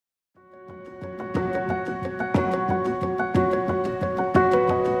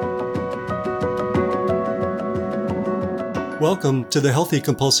Welcome to the Healthy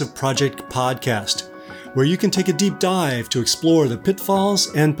Compulsive Project podcast, where you can take a deep dive to explore the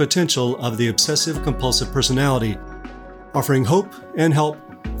pitfalls and potential of the obsessive compulsive personality, offering hope and help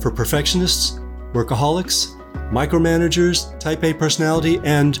for perfectionists, workaholics, micromanagers, type A personality,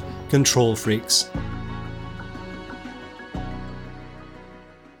 and control freaks.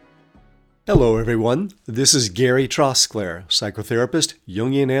 Hello, everyone. This is Gary Trosclair, psychotherapist,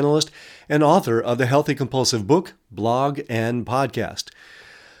 Jungian analyst, and author of the Healthy Compulsive book, blog, and podcast.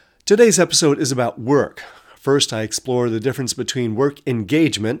 Today's episode is about work. First, I explore the difference between work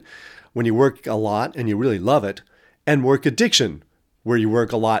engagement, when you work a lot and you really love it, and work addiction, where you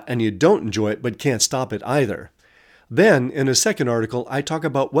work a lot and you don't enjoy it but can't stop it either. Then, in a second article, I talk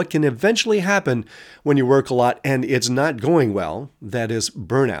about what can eventually happen when you work a lot and it's not going well, that is,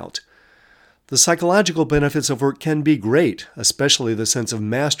 burnout. The psychological benefits of work can be great, especially the sense of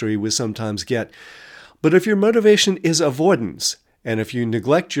mastery we sometimes get. But if your motivation is avoidance, and if you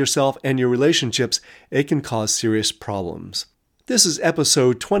neglect yourself and your relationships, it can cause serious problems. This is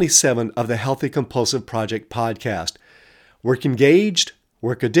episode 27 of the Healthy Compulsive Project podcast. Work engaged,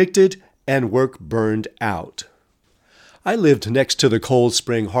 work addicted, and work burned out. I lived next to the Cold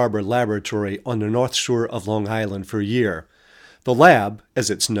Spring Harbor Laboratory on the North Shore of Long Island for a year. The lab, as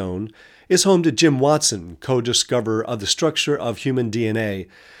it's known, is home to Jim Watson, co-discoverer of the structure of human DNA,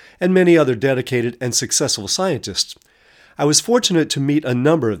 and many other dedicated and successful scientists. I was fortunate to meet a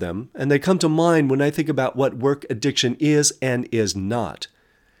number of them, and they come to mind when I think about what work addiction is and is not.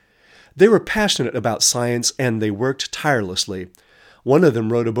 They were passionate about science, and they worked tirelessly. One of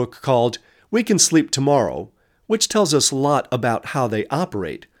them wrote a book called We Can Sleep Tomorrow, which tells us a lot about how they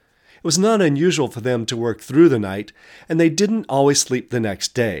operate. It was not unusual for them to work through the night, and they didn't always sleep the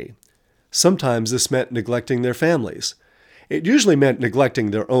next day. Sometimes this meant neglecting their families. It usually meant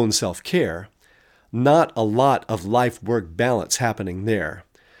neglecting their own self-care. Not a lot of life-work balance happening there.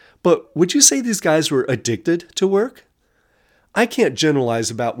 But would you say these guys were addicted to work? I can't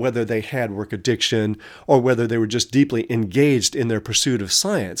generalize about whether they had work addiction or whether they were just deeply engaged in their pursuit of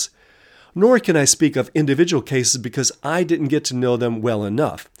science. Nor can I speak of individual cases because I didn't get to know them well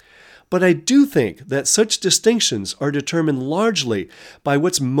enough. But I do think that such distinctions are determined largely by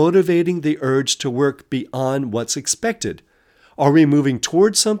what's motivating the urge to work beyond what's expected. Are we moving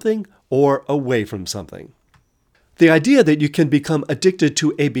towards something or away from something? The idea that you can become addicted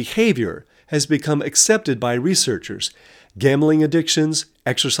to a behavior has become accepted by researchers. Gambling addictions,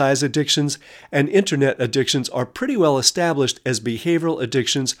 exercise addictions, and internet addictions are pretty well established as behavioral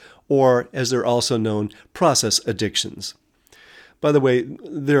addictions, or as they're also known, process addictions. By the way,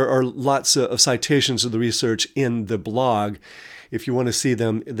 there are lots of citations of the research in the blog. If you want to see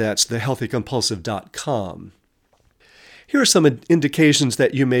them, that's thehealthycompulsive.com. Here are some indications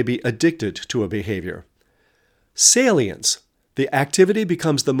that you may be addicted to a behavior. Salience. The activity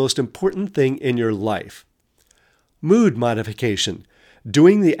becomes the most important thing in your life. Mood modification.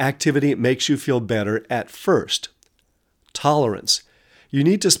 Doing the activity makes you feel better at first. Tolerance. You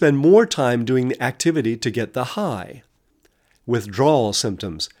need to spend more time doing the activity to get the high. Withdrawal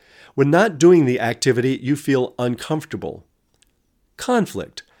symptoms. When not doing the activity, you feel uncomfortable.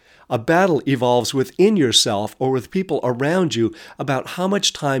 Conflict. A battle evolves within yourself or with people around you about how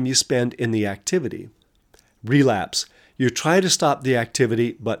much time you spend in the activity. Relapse. You try to stop the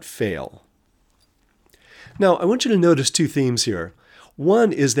activity but fail. Now, I want you to notice two themes here.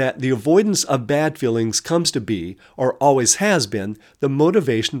 One is that the avoidance of bad feelings comes to be, or always has been, the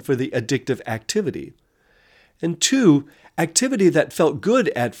motivation for the addictive activity. And two, activity that felt good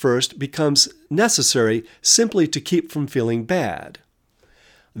at first becomes necessary simply to keep from feeling bad.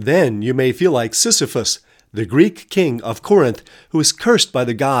 Then you may feel like Sisyphus, the Greek king of Corinth, who was cursed by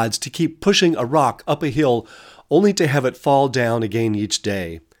the gods to keep pushing a rock up a hill only to have it fall down again each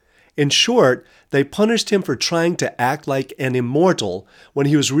day. In short, they punished him for trying to act like an immortal when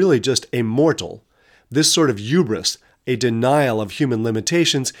he was really just a mortal. This sort of hubris, a denial of human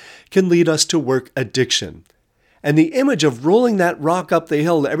limitations, can lead us to work addiction. And the image of rolling that rock up the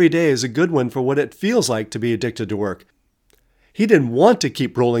hill every day is a good one for what it feels like to be addicted to work. He didn't want to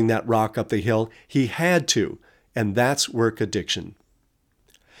keep rolling that rock up the hill. He had to, and that's work addiction.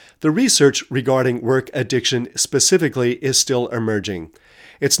 The research regarding work addiction specifically is still emerging.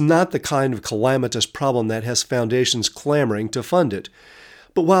 It's not the kind of calamitous problem that has foundations clamoring to fund it.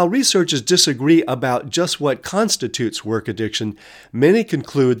 But while researchers disagree about just what constitutes work addiction, many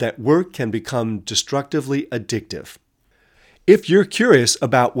conclude that work can become destructively addictive. If you're curious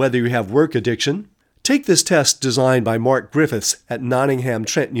about whether you have work addiction, take this test designed by Mark Griffiths at Nottingham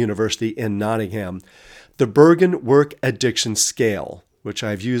Trent University in Nottingham, the Bergen Work Addiction Scale, which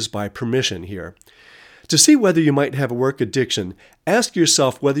I've used by permission here. To see whether you might have a work addiction, ask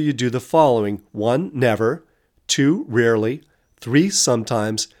yourself whether you do the following: 1, never; 2, rarely; 3,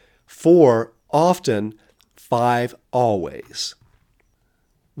 sometimes; 4, often; 5, always.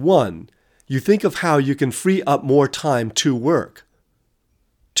 1. You think of how you can free up more time to work.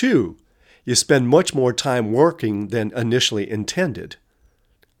 2. You spend much more time working than initially intended.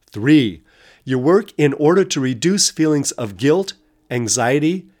 3. You work in order to reduce feelings of guilt,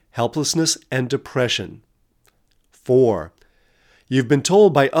 anxiety, helplessness, and depression. 4. You've been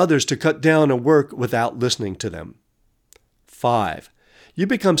told by others to cut down on work without listening to them. 5. You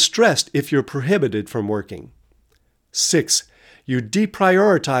become stressed if you're prohibited from working. 6. You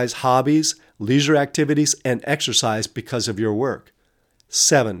deprioritize hobbies, leisure activities, and exercise because of your work.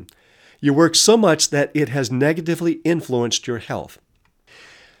 7. You work so much that it has negatively influenced your health.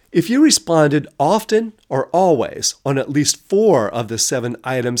 If you responded often or always on at least 4 of the 7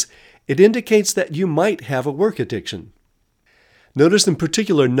 items, it indicates that you might have a work addiction. Notice in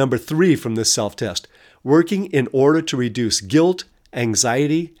particular number 3 from this self-test: working in order to reduce guilt,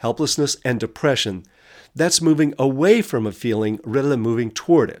 anxiety, helplessness, and depression. That's moving away from a feeling rather than moving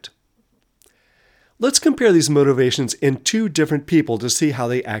toward it. Let's compare these motivations in 2 different people to see how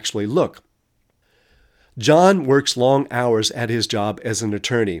they actually look. John works long hours at his job as an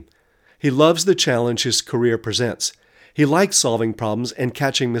attorney. He loves the challenge his career presents. He likes solving problems and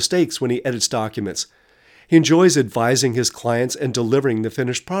catching mistakes when he edits documents. He enjoys advising his clients and delivering the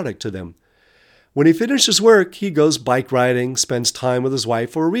finished product to them. When he finishes work, he goes bike riding, spends time with his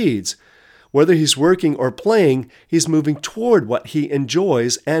wife, or reads. Whether he's working or playing, he's moving toward what he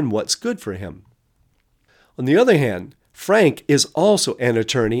enjoys and what's good for him. On the other hand, Frank is also an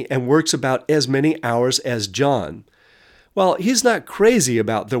attorney and works about as many hours as John. While he's not crazy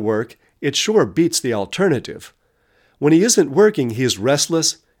about the work, it sure beats the alternative. When he isn't working, he is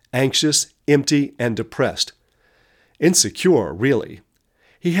restless, anxious, empty, and depressed. Insecure, really.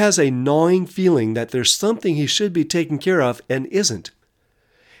 He has a gnawing feeling that there's something he should be taking care of and isn't.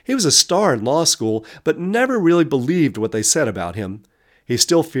 He was a star in law school, but never really believed what they said about him. He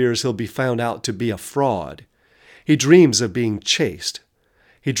still fears he'll be found out to be a fraud. He dreams of being chaste.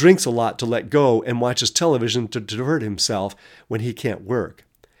 He drinks a lot to let go and watches television to divert himself when he can't work.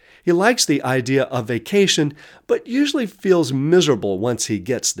 He likes the idea of vacation, but usually feels miserable once he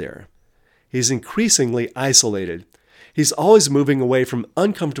gets there. He's increasingly isolated. He's always moving away from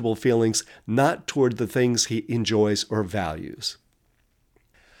uncomfortable feelings, not toward the things he enjoys or values.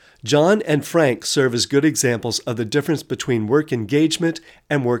 John and Frank serve as good examples of the difference between work engagement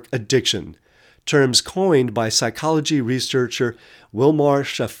and work addiction, terms coined by psychology researcher Wilmar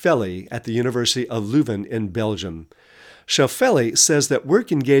Schaffelli at the University of Leuven in Belgium. Schaffelli says that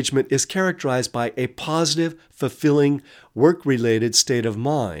work engagement is characterized by a positive, fulfilling, work-related state of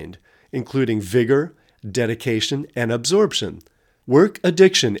mind, including vigor, dedication, and absorption. Work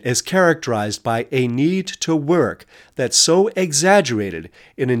addiction is characterized by a need to work that's so exaggerated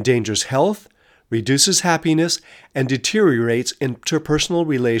it endangers health, reduces happiness, and deteriorates interpersonal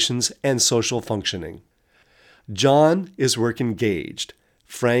relations and social functioning. John is work engaged.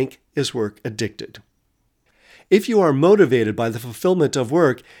 Frank is work addicted. If you are motivated by the fulfillment of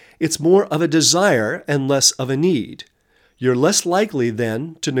work, it's more of a desire and less of a need. You're less likely,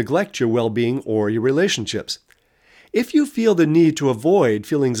 then, to neglect your well-being or your relationships. If you feel the need to avoid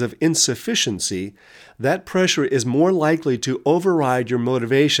feelings of insufficiency, that pressure is more likely to override your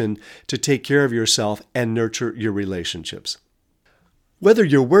motivation to take care of yourself and nurture your relationships. Whether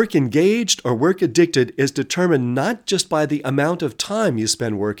you're work engaged or work addicted is determined not just by the amount of time you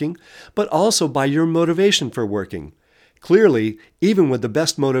spend working, but also by your motivation for working. Clearly, even with the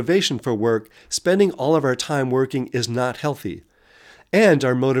best motivation for work, spending all of our time working is not healthy. And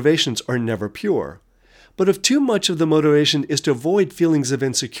our motivations are never pure. But if too much of the motivation is to avoid feelings of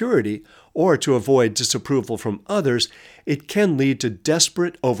insecurity or to avoid disapproval from others, it can lead to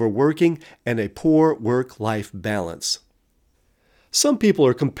desperate overworking and a poor work-life balance. Some people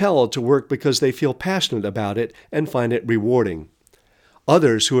are compelled to work because they feel passionate about it and find it rewarding.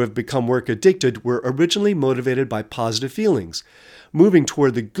 Others who have become work addicted were originally motivated by positive feelings, moving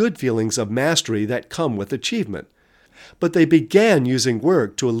toward the good feelings of mastery that come with achievement. But they began using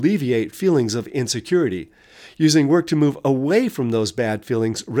work to alleviate feelings of insecurity, using work to move away from those bad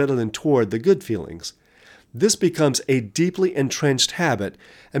feelings rather than toward the good feelings. This becomes a deeply entrenched habit,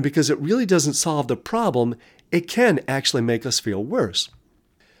 and because it really doesn't solve the problem, it can actually make us feel worse.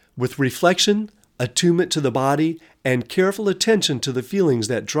 With reflection, attunement to the body, and careful attention to the feelings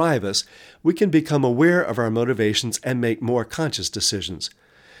that drive us, we can become aware of our motivations and make more conscious decisions.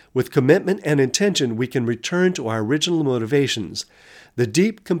 With commitment and intention, we can return to our original motivations, the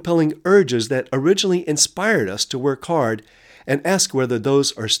deep, compelling urges that originally inspired us to work hard, and ask whether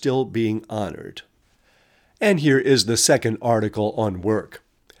those are still being honored. And here is the second article on work.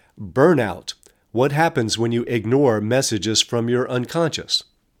 Burnout. What happens when you ignore messages from your unconscious?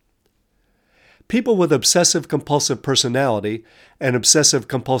 People with obsessive-compulsive personality and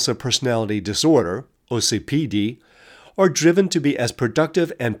obsessive-compulsive personality disorder, OCPD, are driven to be as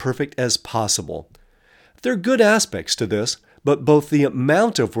productive and perfect as possible. There are good aspects to this, but both the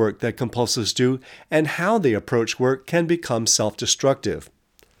amount of work that compulsives do and how they approach work can become self-destructive.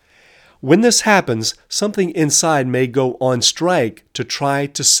 When this happens, something inside may go on strike to try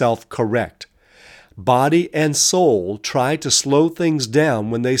to self-correct. Body and soul try to slow things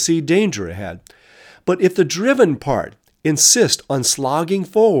down when they see danger ahead. But if the driven part insists on slogging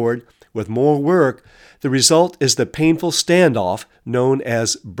forward with more work, the result is the painful standoff known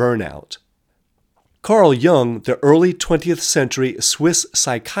as burnout. Carl Jung, the early 20th century Swiss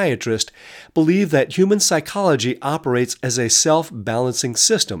psychiatrist, believed that human psychology operates as a self-balancing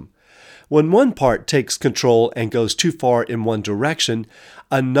system. When one part takes control and goes too far in one direction,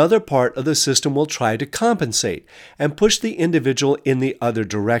 another part of the system will try to compensate and push the individual in the other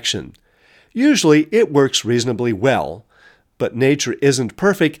direction. Usually it works reasonably well, but nature isn't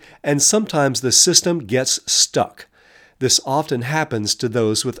perfect and sometimes the system gets stuck. This often happens to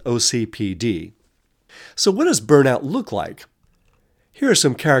those with OCPD. So what does burnout look like? Here are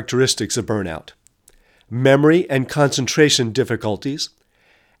some characteristics of burnout: memory and concentration difficulties,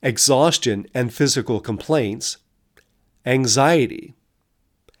 exhaustion and physical complaints, anxiety,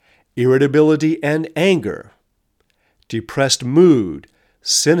 irritability and anger, depressed mood,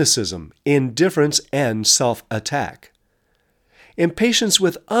 cynicism, indifference, and self-attack, impatience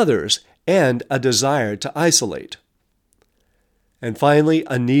with others, and a desire to isolate. And finally,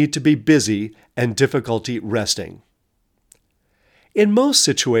 a need to be busy and difficulty resting. In most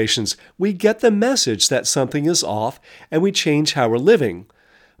situations, we get the message that something is off and we change how we're living.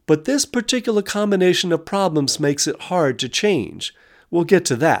 But this particular combination of problems makes it hard to change. We'll get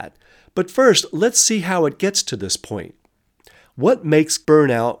to that. But first, let's see how it gets to this point. What makes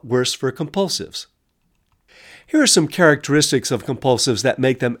burnout worse for compulsives? Here are some characteristics of compulsives that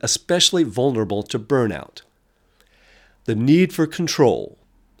make them especially vulnerable to burnout. The need for control.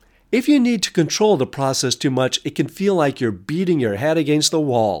 If you need to control the process too much, it can feel like you're beating your head against the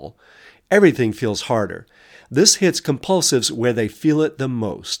wall. Everything feels harder. This hits compulsives where they feel it the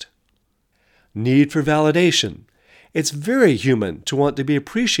most. Need for validation. It's very human to want to be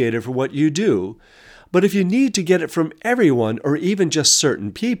appreciated for what you do, but if you need to get it from everyone or even just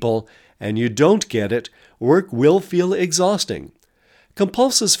certain people, and you don't get it, work will feel exhausting.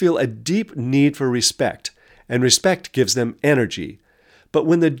 Compulsives feel a deep need for respect, and respect gives them energy. But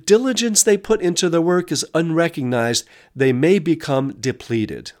when the diligence they put into the work is unrecognized, they may become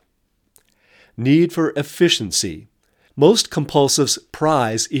depleted. Need for efficiency. Most compulsives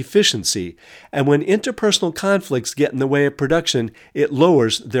prize efficiency, and when interpersonal conflicts get in the way of production, it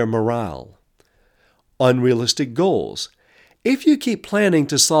lowers their morale. Unrealistic goals. If you keep planning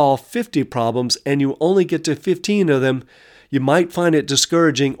to solve 50 problems and you only get to 15 of them, you might find it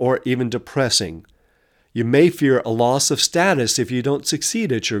discouraging or even depressing. You may fear a loss of status if you don't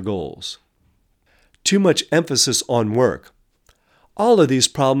succeed at your goals. Too much emphasis on work. All of these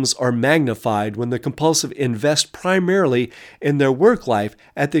problems are magnified when the compulsive invest primarily in their work life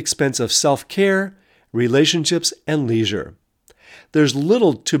at the expense of self-care, relationships, and leisure. There's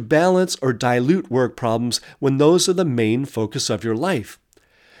little to balance or dilute work problems when those are the main focus of your life.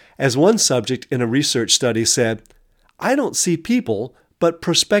 As one subject in a research study said, "I don't see people, but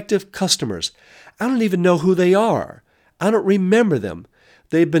prospective customers. I don't even know who they are. I don't remember them.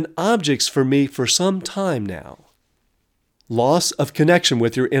 They've been objects for me for some time now." Loss of connection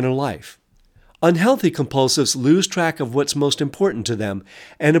with your inner life. Unhealthy compulsives lose track of what's most important to them,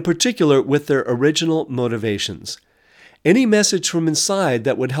 and in particular with their original motivations. Any message from inside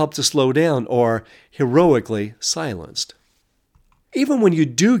that would help to slow down are heroically silenced. Even when you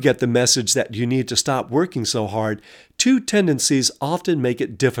do get the message that you need to stop working so hard, two tendencies often make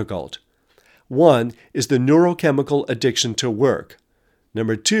it difficult. One is the neurochemical addiction to work.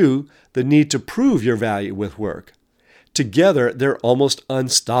 Number two, the need to prove your value with work. Together, they're almost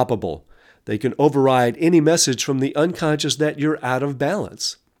unstoppable. They can override any message from the unconscious that you're out of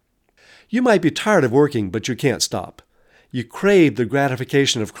balance. You might be tired of working, but you can't stop. You crave the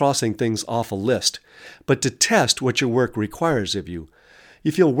gratification of crossing things off a list, but detest what your work requires of you.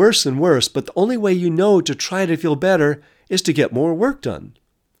 You feel worse and worse, but the only way you know to try to feel better is to get more work done.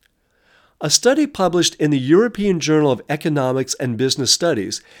 A study published in the European Journal of Economics and Business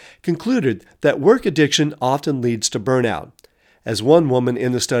Studies concluded that work addiction often leads to burnout. As one woman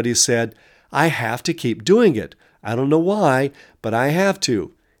in the study said, "I have to keep doing it. I don't know why, but I have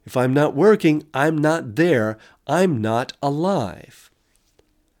to. If I'm not working, I'm not there. I'm not alive."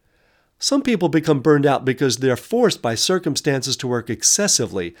 Some people become burned out because they're forced by circumstances to work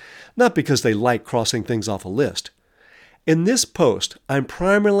excessively, not because they like crossing things off a list. In this post, I'm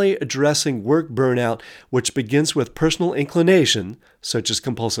primarily addressing work burnout, which begins with personal inclination, such as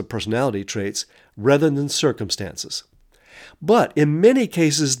compulsive personality traits, rather than circumstances. But in many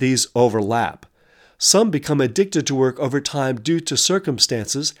cases, these overlap. Some become addicted to work over time due to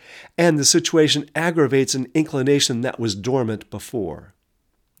circumstances, and the situation aggravates an inclination that was dormant before.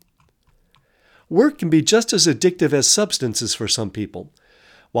 Work can be just as addictive as substances for some people.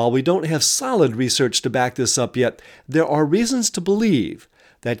 While we don't have solid research to back this up yet, there are reasons to believe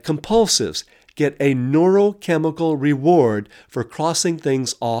that compulsives get a neurochemical reward for crossing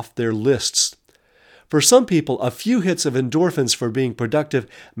things off their lists. For some people, a few hits of endorphins for being productive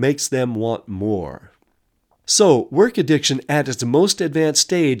makes them want more. So, work addiction at its most advanced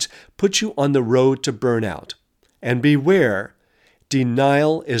stage puts you on the road to burnout. And beware,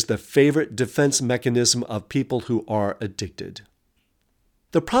 denial is the favorite defense mechanism of people who are addicted.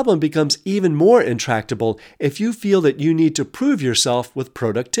 The problem becomes even more intractable if you feel that you need to prove yourself with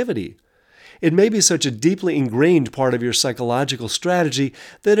productivity. It may be such a deeply ingrained part of your psychological strategy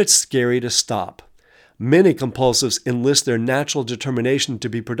that it's scary to stop. Many compulsives enlist their natural determination to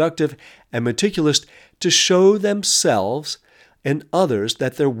be productive and meticulous to show themselves and others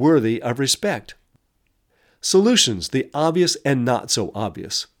that they're worthy of respect. Solutions, the obvious and not so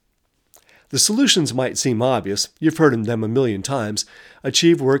obvious. The solutions might seem obvious. You've heard of them a million times.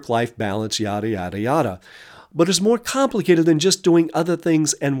 Achieve work-life balance, yada, yada, yada. But it's more complicated than just doing other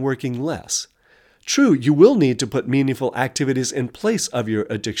things and working less. True, you will need to put meaningful activities in place of your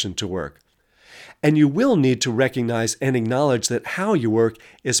addiction to work. And you will need to recognize and acknowledge that how you work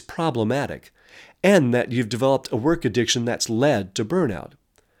is problematic, and that you've developed a work addiction that's led to burnout.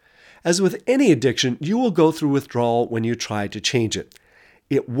 As with any addiction, you will go through withdrawal when you try to change it.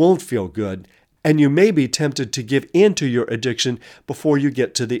 It won't feel good, and you may be tempted to give in to your addiction before you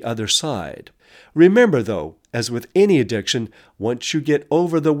get to the other side. Remember, though, as with any addiction, once you get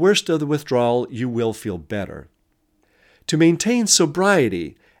over the worst of the withdrawal, you will feel better. To maintain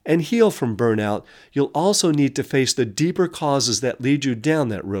sobriety and heal from burnout, you'll also need to face the deeper causes that lead you down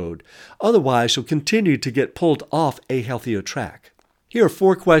that road. Otherwise, you'll continue to get pulled off a healthier track. Here are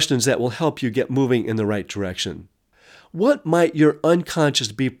 4 questions that will help you get moving in the right direction. What might your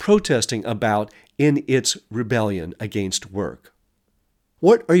unconscious be protesting about in its rebellion against work?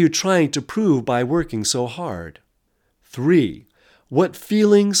 What are you trying to prove by working so hard? 3. What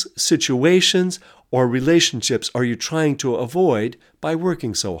feelings, situations, or relationships are you trying to avoid by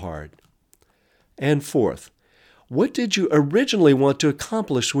working so hard? And 4th, what did you originally want to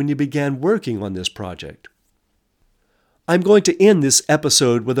accomplish when you began working on this project? I'm going to end this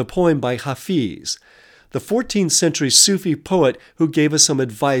episode with a poem by Hafiz, the 14th century Sufi poet who gave us some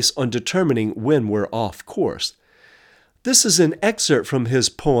advice on determining when we're off course. This is an excerpt from his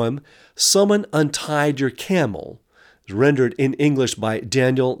poem, Someone Untied Your Camel, rendered in English by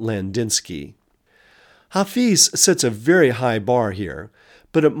Daniel Landinsky. Hafiz sets a very high bar here,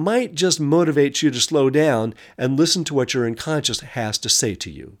 but it might just motivate you to slow down and listen to what your unconscious has to say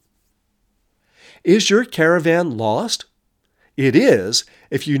to you. Is your caravan lost? It is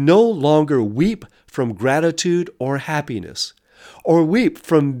if you no longer weep from gratitude or happiness, or weep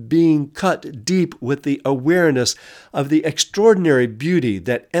from being cut deep with the awareness of the extraordinary beauty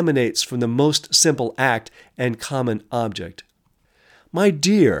that emanates from the most simple act and common object. My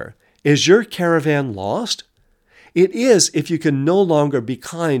dear, is your caravan lost? It is if you can no longer be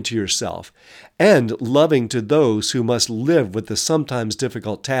kind to yourself and loving to those who must live with the sometimes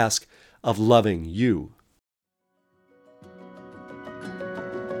difficult task of loving you.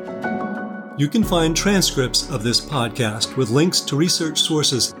 You can find transcripts of this podcast with links to research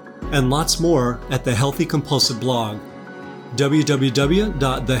sources and lots more at the Healthy Compulsive blog,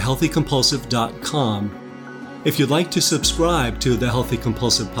 www.thehealthycompulsive.com. If you'd like to subscribe to the Healthy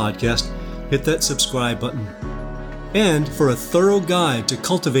Compulsive podcast, hit that subscribe button. And for a thorough guide to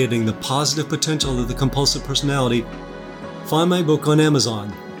cultivating the positive potential of the compulsive personality, find my book on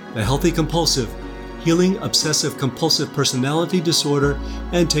Amazon, The Healthy Compulsive: Healing Obsessive Compulsive Personality Disorder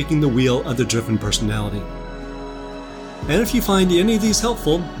and Taking the Wheel of the Driven Personality. And if you find any of these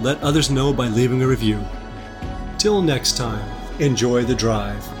helpful, let others know by leaving a review. Till next time, enjoy the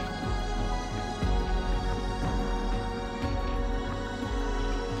drive.